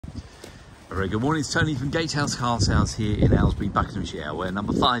A very good morning, it's Tony from Gatehouse Car Sales here in Aylesbury, Buckinghamshire. We're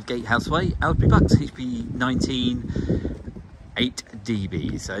number 5 Gatehouse Way, Aylesbury Bucks, HP 19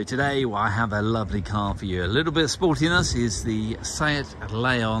 8DB. So today I have a lovely car for you. A little bit of sportiness is the Seat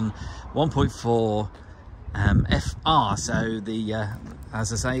Leon 1.4 FR. So the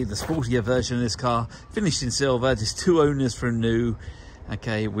as I say, the sportier version of this car, finished in silver, just 2 owners from new.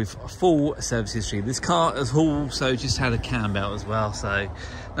 Okay, with a full service history. This car has also just had a cam belt as well, so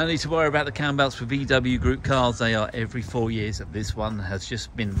no need to worry about the cam belts for VW Group cars. They are every 4 years. This one has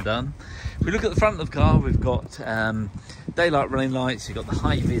just been done. If we look at the front of the car, we've got daylight running lights, you've got the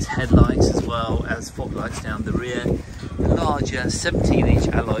high-vis headlights as well as fog lights down the rear, larger 17-inch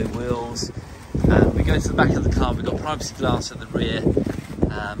alloy wheels. We go to the back of the car, we've got privacy glass at the rear,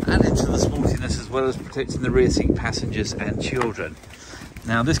 adding to the sportiness as well as protecting the rear seat passengers and children.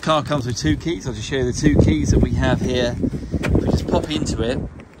 Now this car comes with 2 keys. I'll just show you the 2 keys that we have here. If we just pop into it,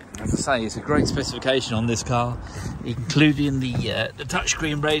 as I say, it's a great specification on this car, including the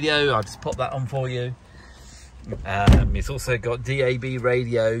touchscreen radio. I'll just pop that on for you. It's also got DAB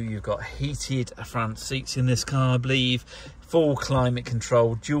radio. You've got heated front seats in this car, I believe. Full climate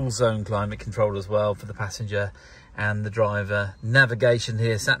control, dual zone climate control as well for the passenger and the driver. Navigation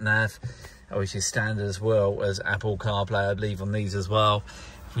here, sat nav, which is standard as well as Apple CarPlay, I believe, on these as well.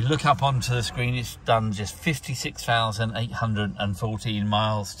 If we look up onto the screen, it's done just 56,814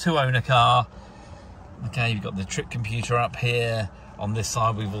 miles. 2-owner car. Okay, you've got the trip computer up here. On this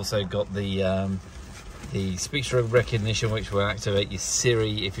side, we've also got the speech recognition, which will activate your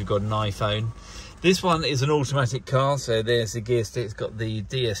Siri if you've got an iPhone. This one is an automatic car, so there's the gear stick. It's got the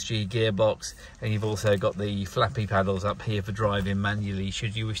DSG gearbox, and you've also got the flappy paddles up here for driving manually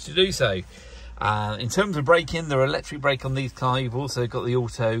should you wish to do so. In terms of braking, the electric brake on these cars, you've also got the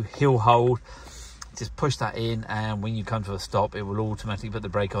auto hill hold. Just push that in, and when you come to a stop, it will automatically put the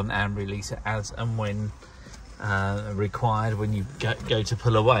brake on and release it as and when required when you go to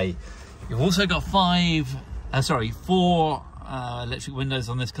pull away. You've also got 4 electric windows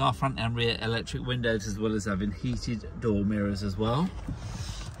on this car, front and rear electric windows, as well as having heated door mirrors as well.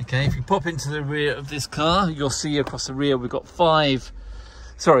 Okay, if you pop into the rear of this car, you'll see across the rear we've got 5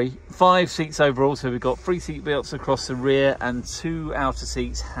 seats overall. So we've got 3 seat belts across the rear, and 2 outer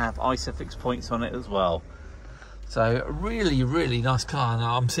seats have ISOFIX points on it as well. So a really, really nice car.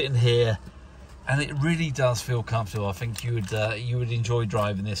 Now I'm sitting here and it really does feel comfortable. I think you would enjoy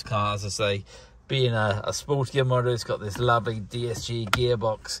driving this car. As I say, being a sportier model, it's got this lovely DSG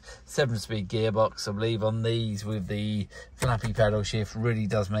gearbox, 7-speed gearbox, I believe, on these with the flappy paddle shift. Really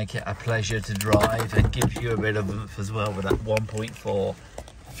does make it a pleasure to drive and gives you a bit of oomph as well with that 1.4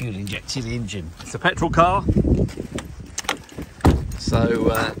 fuel injected engine. It's a petrol car,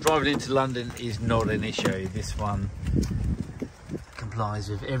 so driving into London is not an issue. This one complies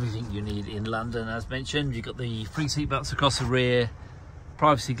with everything you need in London. As mentioned, you've got the 3 seat belts across the rear,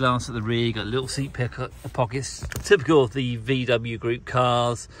 privacy glass at the rear, you've got little seat pockets, typical of the VW Group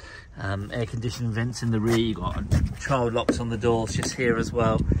cars. Air conditioning vents in the rear, you've got child locks on the doors just here as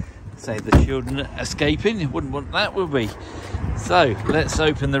well. Save the children escaping, you wouldn't want that, would we? So let's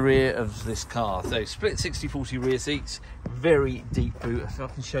open the rear of this car. So split 60/40 rear seats, very deep boot. If I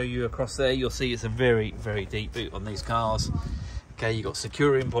can show you across there, you'll see it's a very, very deep boot on these cars. Okay, you've got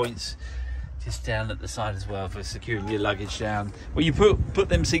securing points just down at the side as well for securing your luggage down. When you put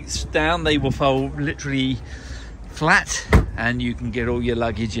them seats down, they will fold literally flat, and you can get all your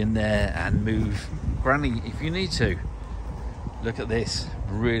luggage in there and move granny if you need to. Look at this,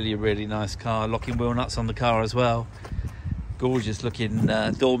 really, really nice car. Locking wheel nuts on the car as well. Gorgeous looking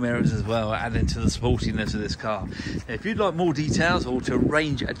door mirrors as well, adding to the sportiness of this car. Now, if you'd like more details or to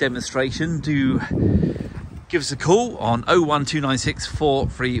arrange a demonstration, do give us a call on 01296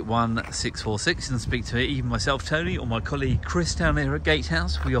 431 646 and speak to either myself, Tony, or my colleague Chris down here at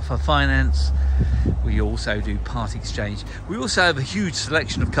Gatehouse. We offer finance. We also do part exchange. We also have a huge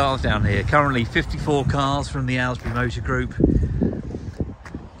selection of cars down here. Currently 54 cars from the Aylesbury Motor Group.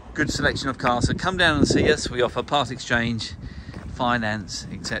 Good selection of cars, so come down and see us. We offer part exchange, finance,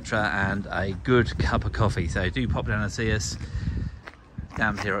 etc., and a good cup of coffee. So do pop down and see us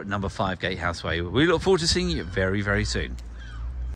down here at number 5 Gatehouse Way. We look forward to seeing you very, very soon.